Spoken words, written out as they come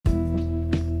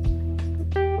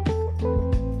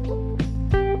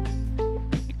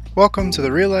Welcome to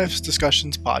the Real Life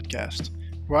Discussions podcast,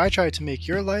 where I try to make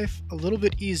your life a little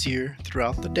bit easier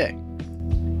throughout the day.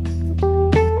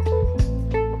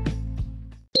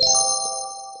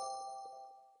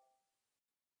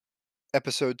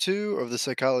 Episode 2 of the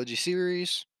psychology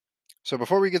series. So,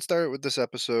 before we get started with this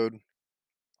episode,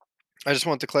 I just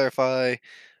want to clarify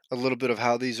a little bit of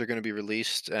how these are going to be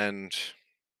released and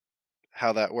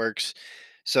how that works.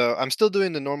 So, I'm still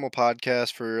doing the normal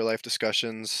podcast for Real Life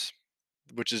Discussions,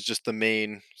 which is just the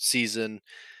main season.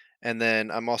 And then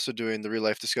I'm also doing the Real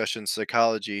Life Discussions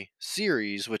Psychology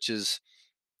series, which is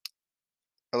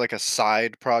like a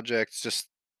side project, just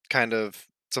kind of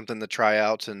something to try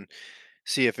out and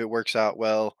see if it works out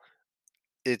well.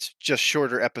 It's just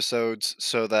shorter episodes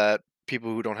so that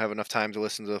people who don't have enough time to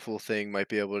listen to the full thing might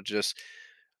be able to just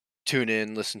tune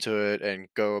in, listen to it, and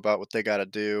go about what they got to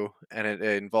do. And it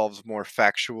involves more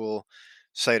factual,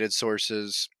 cited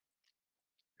sources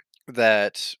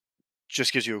that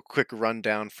just gives you a quick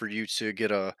rundown for you to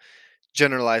get a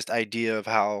generalized idea of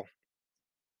how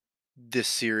this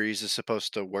series is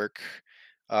supposed to work.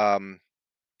 Um,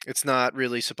 It's not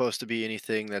really supposed to be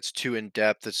anything that's too in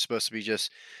depth. It's supposed to be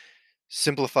just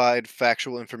simplified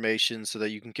factual information so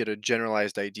that you can get a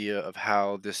generalized idea of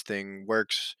how this thing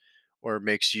works or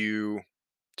makes you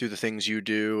do the things you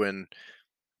do, and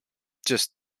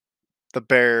just the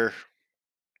bare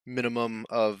minimum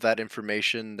of that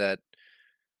information that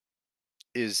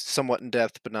is somewhat in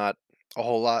depth but not a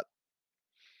whole lot.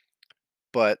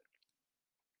 But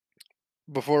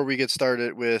before we get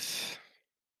started with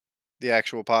the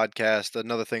actual podcast,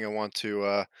 another thing I want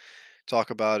to talk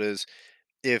about is,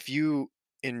 if you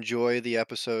enjoy the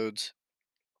episodes,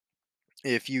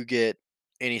 if you get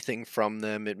anything from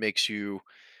them, it makes you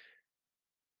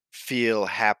feel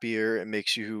happier. It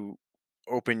makes you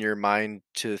open your mind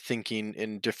to thinking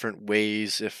in different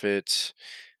ways. If it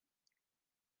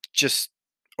just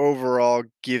overall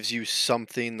gives you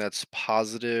something that's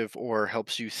positive or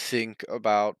helps you think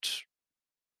about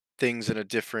things in a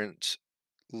different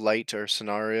light or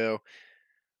scenario,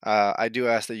 I do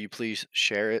ask that you please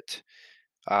share it.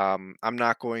 I'm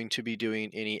not going to be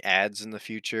doing any ads in the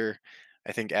future.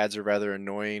 I think ads are rather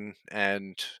annoying,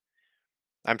 and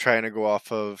I'm trying to go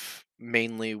off of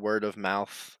mainly word of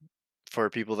mouth for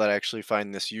people that actually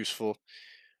find this useful,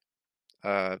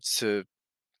 to,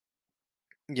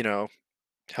 you know,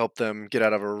 help them get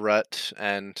out of a rut.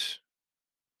 And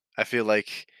I feel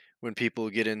like when people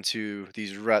get into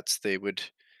these ruts, they would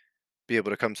be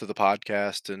able to come to the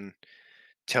podcast and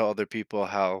tell other people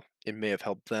how it may have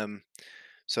helped them.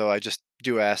 So I just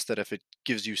do ask that if it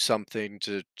gives you something,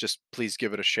 to just please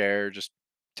give it a share, just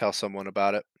tell someone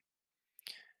about it.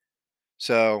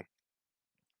 So,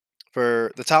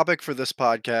 for the topic for this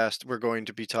podcast, we're going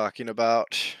to be talking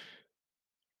about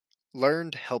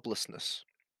learned helplessness.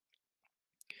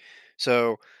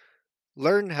 So,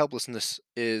 learned helplessness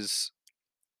is,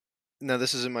 now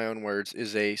this is in my own words,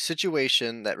 is a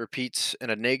situation that repeats in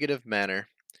a negative manner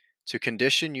to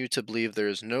condition you to believe there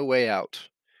is no way out.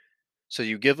 So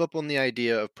you give up on the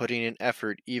idea of putting in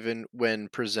effort even when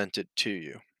presented to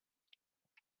you.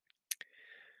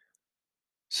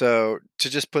 So, to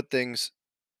just put things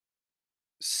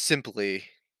simply,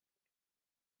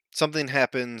 something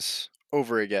happens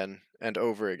over again and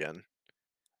over again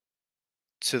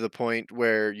to the point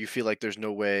where you feel like there's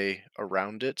no way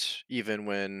around it, even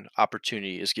when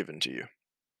opportunity is given to you.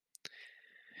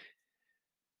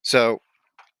 So,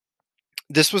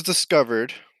 this was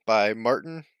discovered by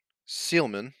Martin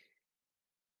Seelman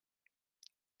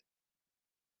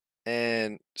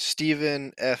and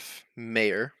Stephen F.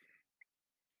 Mayer.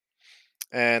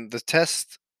 And the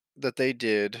test that they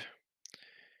did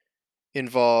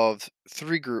involved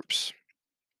three groups.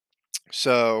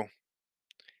 So,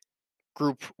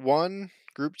 group one,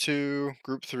 group two,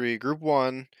 group three. Group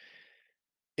one,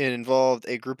 it involved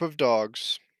a group of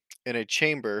dogs in a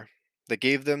chamber that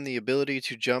gave them the ability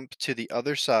to jump to the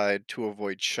other side to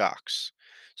avoid shocks.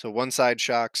 So one side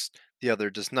shocks, the other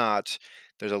does not.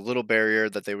 There's a little barrier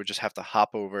that they would just have to hop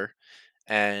over,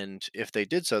 and if they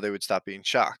did so, they would stop being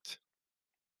shocked.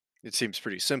 It seems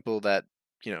pretty simple that,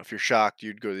 if you're shocked,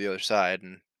 you'd go to the other side,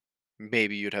 and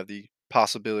maybe you'd have the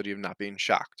possibility of not being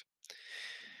shocked.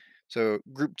 So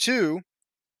group two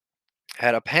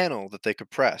had a panel that they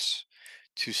could press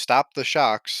to stop the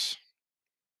shocks.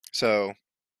 So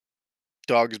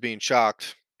dog is being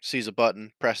shocked, sees a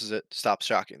button, presses it, stops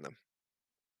shocking them.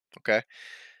 Okay.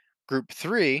 Group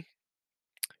three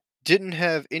didn't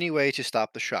have any way to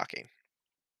stop the shocking.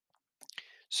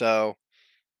 So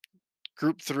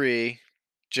group three,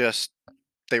 just,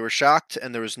 they were shocked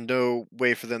and there was no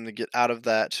way for them to get out of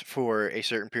that for a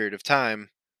certain period of time.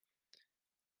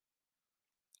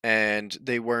 and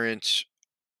they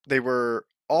were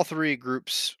all three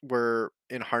groups were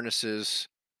in harnesses,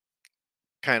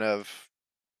 kind of,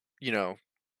 you know,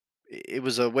 it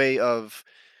was a way of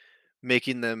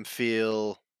making them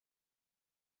feel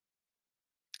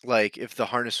like if the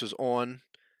harness was on,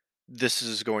 this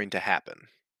is going to happen.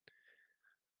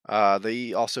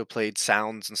 They also played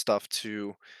sounds and stuff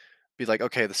to be like,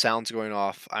 okay, the sound's going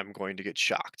off, I'm going to get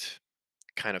shocked,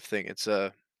 kind of thing. It's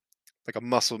a like a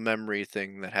muscle memory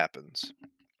thing that happens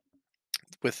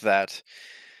with that.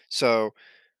 So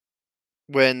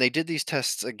when they did these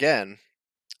tests again,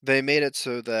 they made it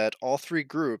so that all three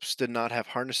groups did not have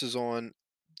harnesses on.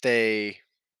 They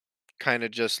kind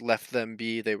of just left them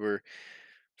be. They were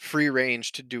free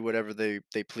range to do whatever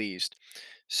they pleased.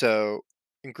 So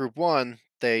in group one,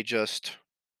 they just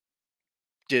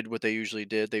did what they usually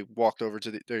did. They jumped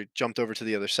over to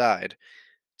the other side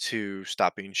to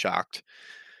stop being shocked.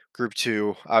 Group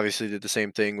two obviously did the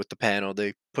same thing with the panel.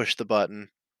 They pushed the button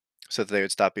so that they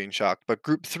would stop being shocked. But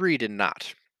group three did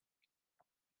not.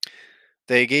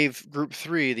 They gave group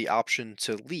three the option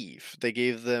to leave. They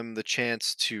gave them the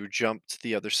chance to jump to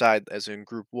the other side, as in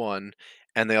group one,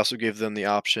 and they also gave them the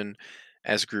option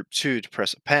as group two to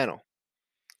press a panel.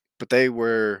 But they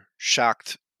were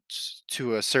shocked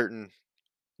to a certain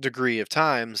degree of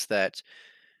times that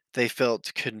they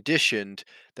felt conditioned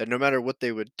that no matter what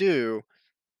they would do,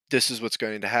 this is what's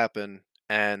going to happen.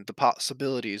 And the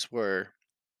possibilities were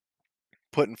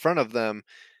put in front of them.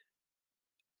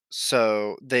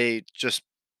 So they just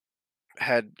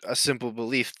had a simple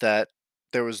belief that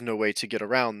there was no way to get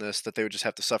around this, that they would just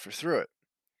have to suffer through it.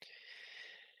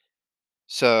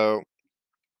 So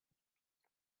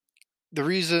the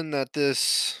reason that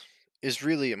this is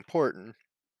really important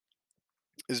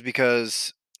is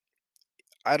because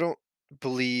I don't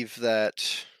believe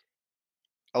that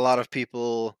a lot of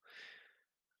people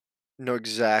know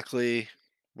exactly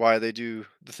why they do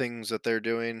the things that they're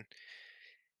doing.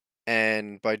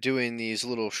 And by doing these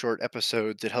little short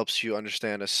episodes, it helps you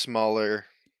understand a smaller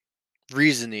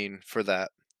reasoning for that.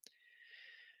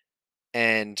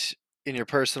 And in your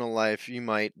personal life, you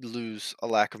might lose a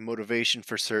lack of motivation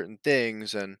for certain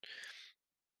things. And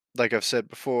like I've said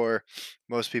before,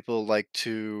 most people like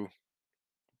to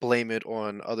blame it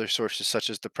on other sources such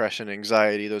as depression,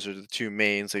 anxiety. Those are the two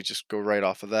mains. They just go right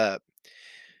off of that.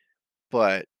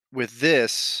 But with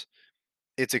this,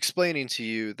 it's explaining to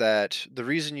you that the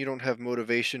reason you don't have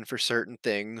motivation for certain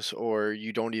things or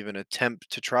you don't even attempt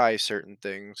to try certain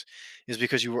things is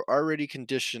because you were already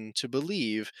conditioned to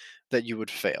believe that you would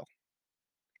fail.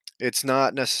 It's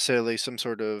not necessarily some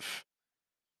sort of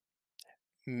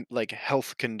like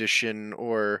health condition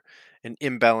or an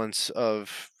imbalance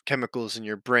of chemicals in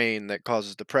your brain that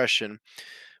causes depression,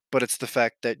 but it's the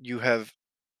fact that you have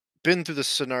been through this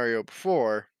scenario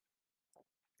before,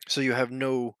 so you have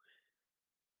no,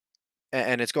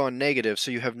 and it's gone negative,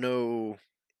 so you have no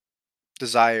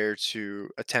desire to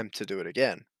attempt to do it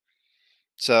again.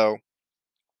 So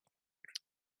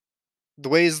the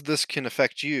ways this can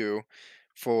affect you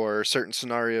for certain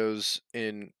scenarios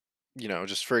in,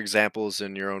 just for examples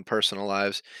in your own personal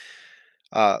lives.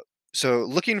 Uh, so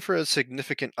looking for a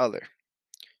significant other.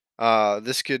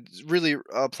 This could really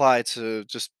apply to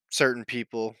just certain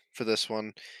people for this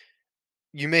one.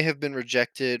 You may have been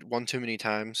rejected one too many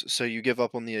times, so you give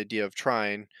up on the idea of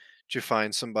trying to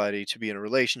find somebody to be in a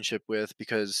relationship with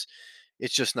because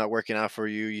it's just not working out for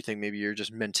you. You think maybe you're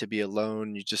just meant to be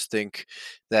alone. You just think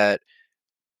that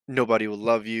nobody will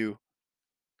love you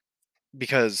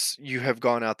because you have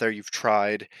gone out there, you've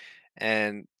tried.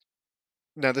 And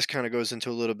now this kind of goes into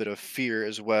a little bit of fear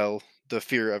as well, the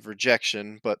fear of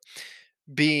rejection. But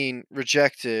being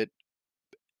rejected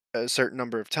a certain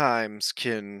number of times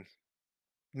can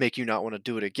make you not want to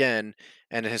do it again,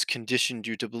 and it has conditioned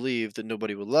you to believe that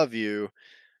nobody will love you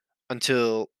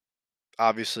until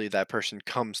obviously that person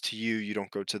comes to you, you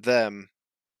don't go to them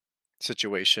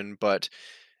situation. But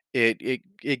it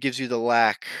gives you the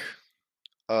lack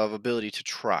of ability to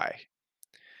try.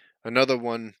 Another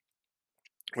one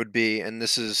would be, and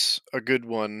this is a good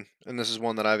one, and this is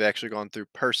one that I've actually gone through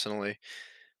personally,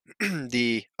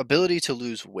 the ability to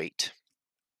lose weight.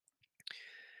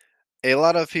 A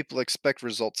lot of people expect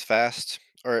results fast,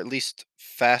 or at least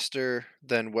faster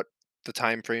than what the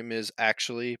time frame is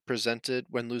actually presented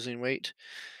when losing weight.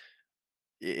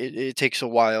 It takes a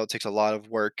while, it takes a lot of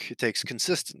work, it takes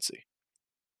consistency.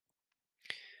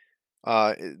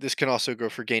 This can also go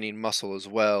for gaining muscle as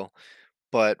well.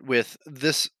 But with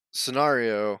this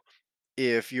scenario,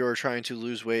 if you're trying to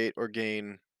lose weight or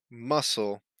gain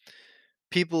muscle,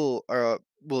 people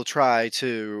will try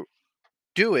to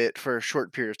do it for a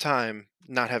short period of time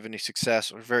not have any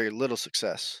success or very little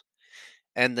success.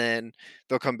 And then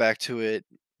they'll come back to it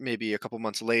maybe a couple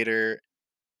months later,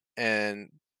 and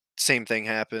same thing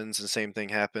happens, and same thing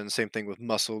happens. Same thing with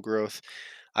muscle growth.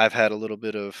 I've had a little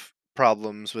bit of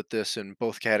problems with this in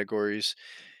both categories.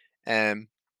 And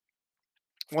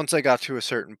once I got to a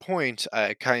certain point,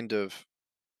 I kind of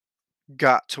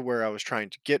got to where I was trying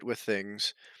to get with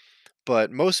things.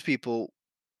 But most people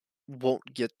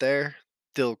won't get there.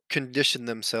 They'll condition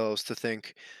themselves to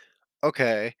think,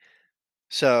 okay,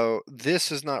 so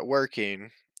this is not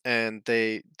working, and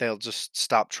they'll just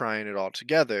stop trying it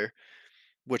altogether,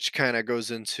 which kind of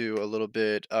goes into a little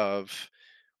bit of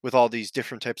with all these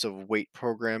different types of weight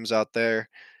programs out there.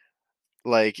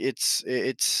 Like it's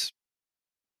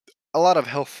a lot of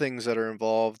health things that are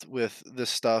involved with this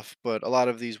stuff, but a lot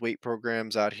of these weight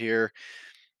programs out here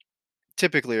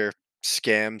typically are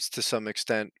scams to some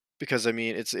extent, because I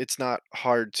mean it's not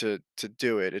hard to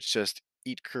do it. It's just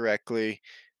eat correctly,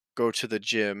 go to the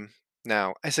gym.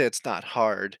 Now, I say it's not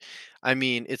hard. I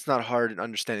mean, it's not hard in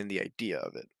understanding the idea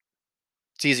of it.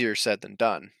 It's easier said than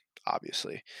done,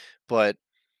 obviously. But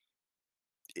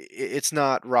it's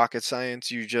not rocket science.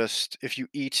 You just if you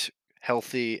eat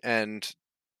healthy and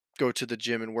go to the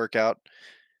gym and work out,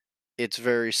 it's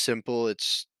very simple.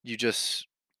 It's you just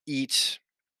eat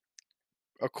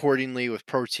accordingly with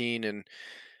protein and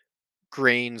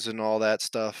grains and all that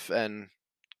stuff, and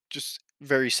just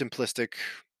very simplistic.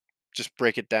 Just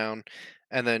break it down.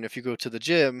 And then if you go to the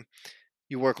gym,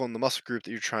 you work on the muscle group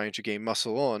that you're trying to gain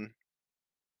muscle on.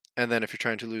 And then if you're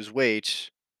trying to lose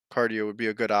weight, cardio would be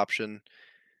a good option.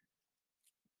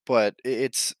 But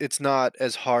it's not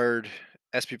as hard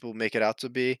as people make it out to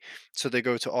be. So they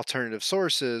go to alternative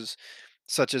sources,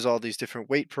 such as all these different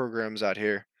weight programs out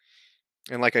here.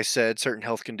 And like I said, certain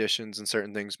health conditions and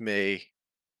certain things may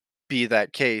be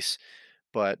that case.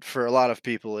 But for a lot of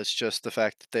people, it's just the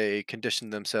fact that they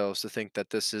condition themselves to think that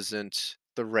this isn't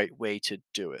the right way to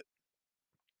do it.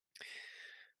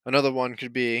 Another one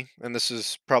could be, and this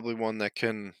is probably one that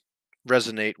can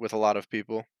resonate with a lot of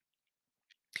people,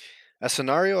 a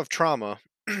scenario of trauma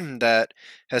that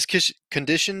has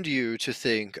conditioned you to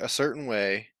think a certain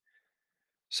way.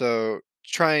 So,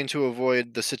 trying to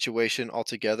avoid the situation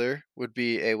altogether would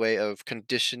be a way of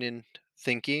conditioning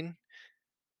thinking,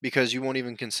 because you won't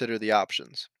even consider the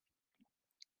options.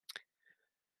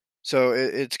 So,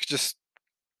 it's just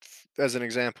as an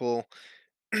example,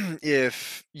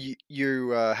 if you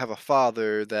have a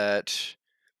father that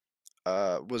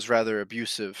was rather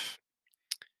abusive,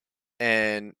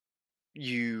 and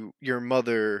your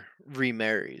mother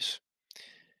remarries,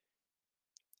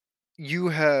 you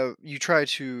try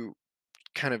to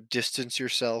kind of distance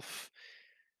yourself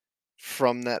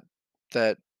from that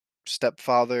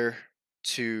stepfather,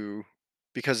 to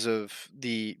because of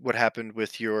the what happened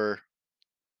with your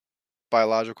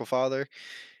biological father.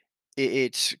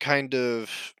 It kind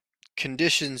of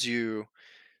conditions you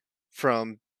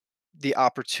from the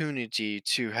opportunity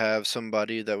to have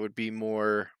somebody that would be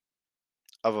more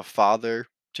of a father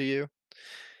to you.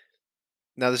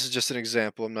 Now, this is just an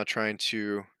example. I'm not trying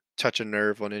to touch a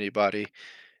nerve on anybody.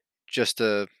 Just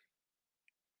what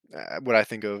I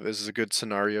think of as a good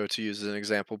scenario to use as an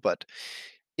example, but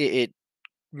it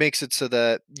makes it so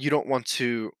that you don't want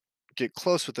to get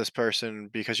close with this person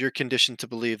because you're conditioned to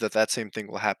believe that that same thing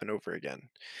will happen over again.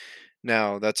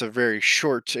 Now, that's a very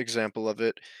short example of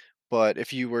it, but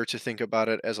if you were to think about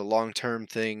it as a long-term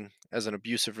thing, as an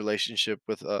abusive relationship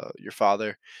with your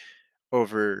father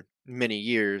over many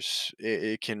years,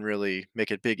 it can really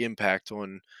make a big impact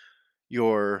on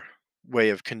your way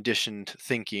of conditioned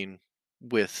thinking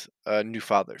with a new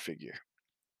father figure.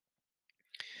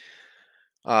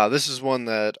 This is one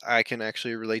that I can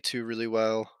actually relate to really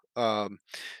well.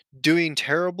 Doing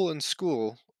terrible in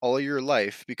school all your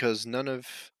life because none of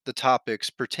the topics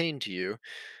pertain to you,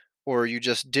 or you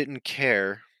just didn't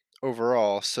care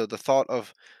overall. So the thought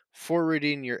of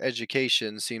forwarding your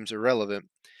education seems irrelevant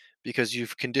because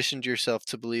you've conditioned yourself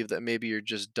to believe that maybe you're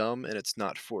just dumb and it's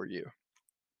not for you.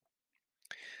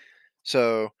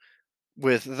 So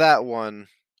with that one,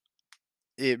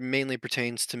 it mainly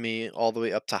pertains to me all the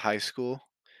way up to high school.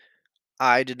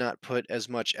 I did not put as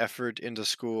much effort into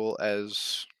school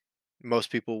as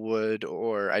most people would,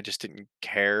 or I just didn't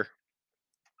care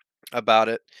about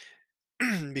it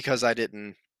because I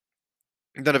didn't,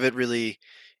 none of it really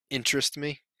interest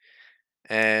me,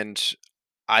 and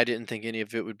I didn't think any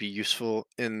of it would be useful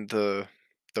in the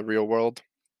real world.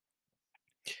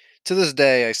 To this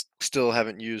day, still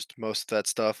haven't used most of that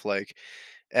stuff, like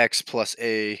X plus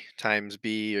A times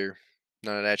B or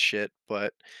none of that shit,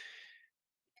 but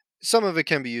some of it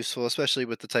can be useful, especially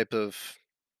with the type of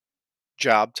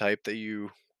job type that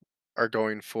you are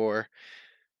going for.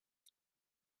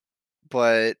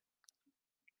 But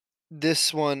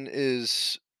this one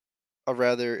is a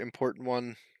rather important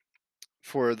one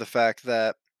for the fact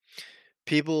that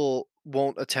people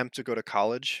won't attempt to go to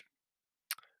college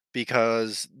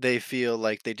because they feel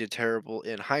like they did terrible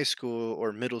in high school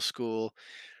or middle school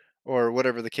or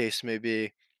whatever the case may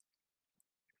be,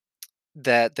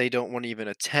 that they don't want to even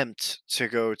attempt to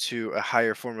go to a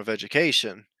higher form of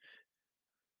education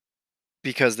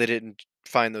because they didn't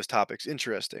find those topics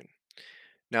interesting.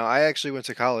 Now, I actually went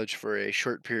to college for a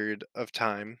short period of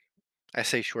time. I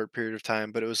say short period of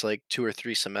time, but it was like 2 or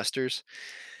 3 semesters.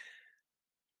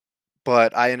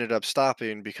 But I ended up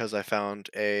stopping because I found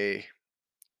a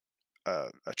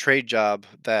trade job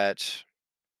that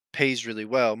pays really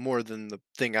well, more than the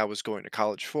thing I was going to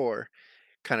college for.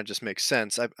 Kind of just makes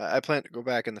sense. I plan to go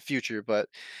back in the future, but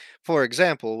for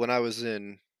example, when I was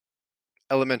in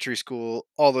elementary school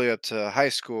all the way up to high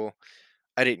school,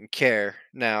 I didn't care.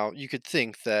 Now, you could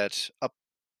think that up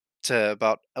to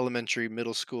about elementary,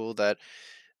 middle school, that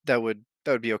would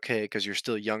be okay because you're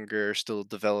still younger, still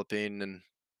developing, and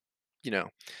you know.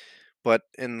 But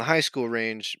in the high school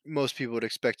range, most people would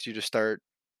expect you to start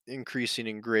increasing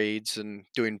in grades and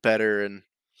doing better and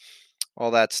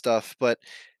all that stuff. But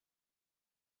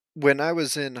when I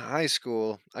was in high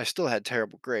school, I still had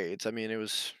terrible grades. I mean, it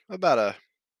was about a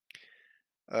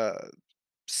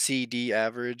CD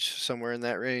average, somewhere in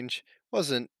that range.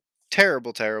 Wasn't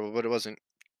terrible, terrible, but it wasn't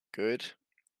good.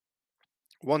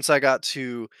 Once I got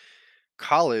to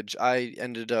college, I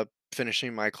ended up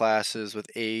finishing my classes with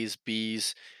A's,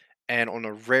 B's, and on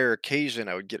a rare occasion,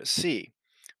 I would get a C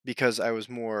because I was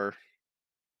more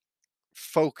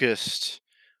focused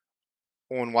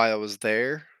on why I was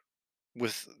there.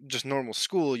 With just normal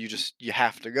school, you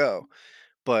have to go.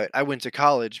 But I went to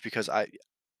college because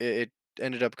it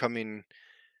ended up coming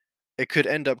it could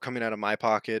end up coming out of my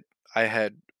pocket. I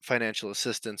had financial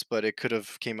assistance, but it could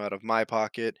have came out of my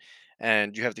pocket,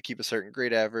 and you have to keep a certain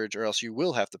grade average or else you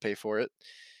will have to pay for it.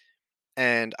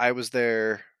 And I was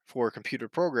there for computer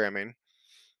programming,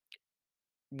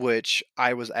 which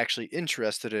I was actually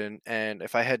interested in, and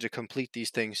if I had to complete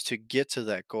these things to get to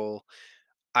that goal,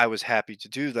 I was happy to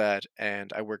do that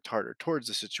and I worked harder towards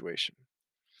the situation.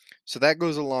 So that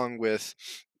goes along with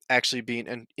actually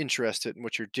being interested in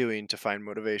what you're doing to find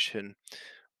motivation.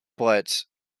 But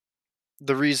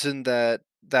the reason that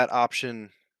that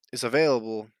option is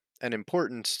available and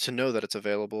important to know that it's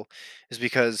available is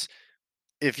because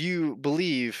if you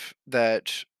believe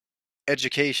that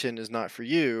education is not for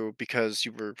you because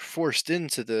you were forced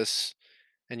into this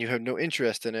and you have no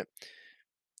interest in it,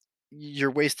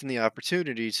 you're wasting the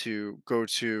opportunity to go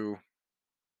to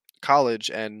college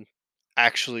and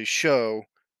actually show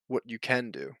what you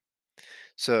can do.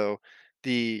 So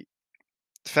the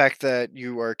fact that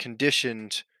you are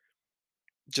conditioned,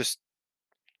 just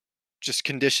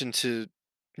conditioned to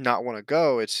not want to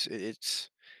go, it's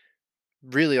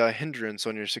really a hindrance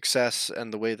on your success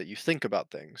and the way that you think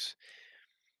about things.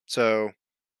 So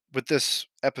with this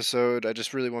episode, I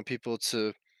just really want people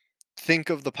to think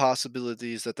of the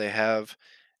possibilities that they have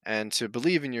and to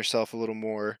believe in yourself a little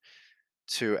more,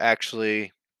 to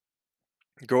actually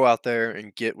go out there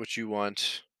and get what you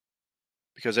want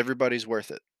because everybody's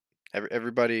worth it.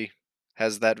 Everybody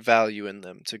has that value in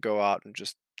them to go out and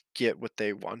just get what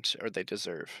they want or they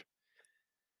deserve.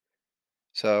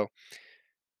 So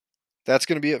that's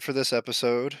going to be it for this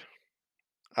episode.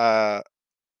 Uh,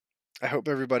 I hope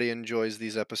everybody enjoys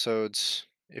these episodes.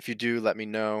 If you do, let me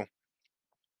know.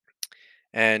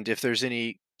 And if there's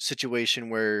any situation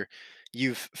where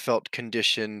you've felt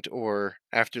conditioned, or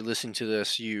after listening to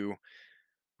this, you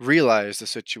realize the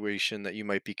situation that you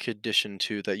might be conditioned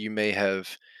to, that you may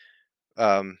have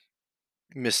um,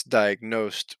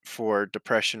 misdiagnosed for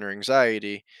depression or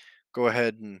anxiety, go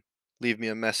ahead and leave me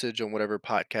a message on whatever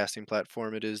podcasting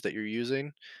platform it is that you're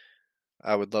using.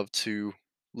 I would love to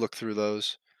look through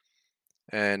those.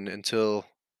 And until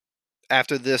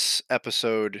after this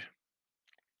episode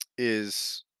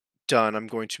is done, I'm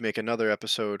going to make another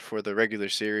episode for the regular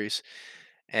series,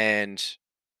 and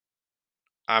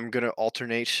I'm going to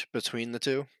alternate between the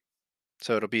two.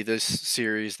 So it'll be this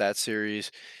series, that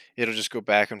series. It'll just go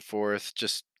back and forth,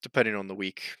 just depending on the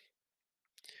week.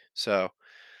 So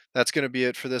that's going to be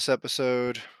it for this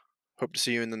episode. Hope to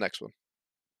see you in the next one.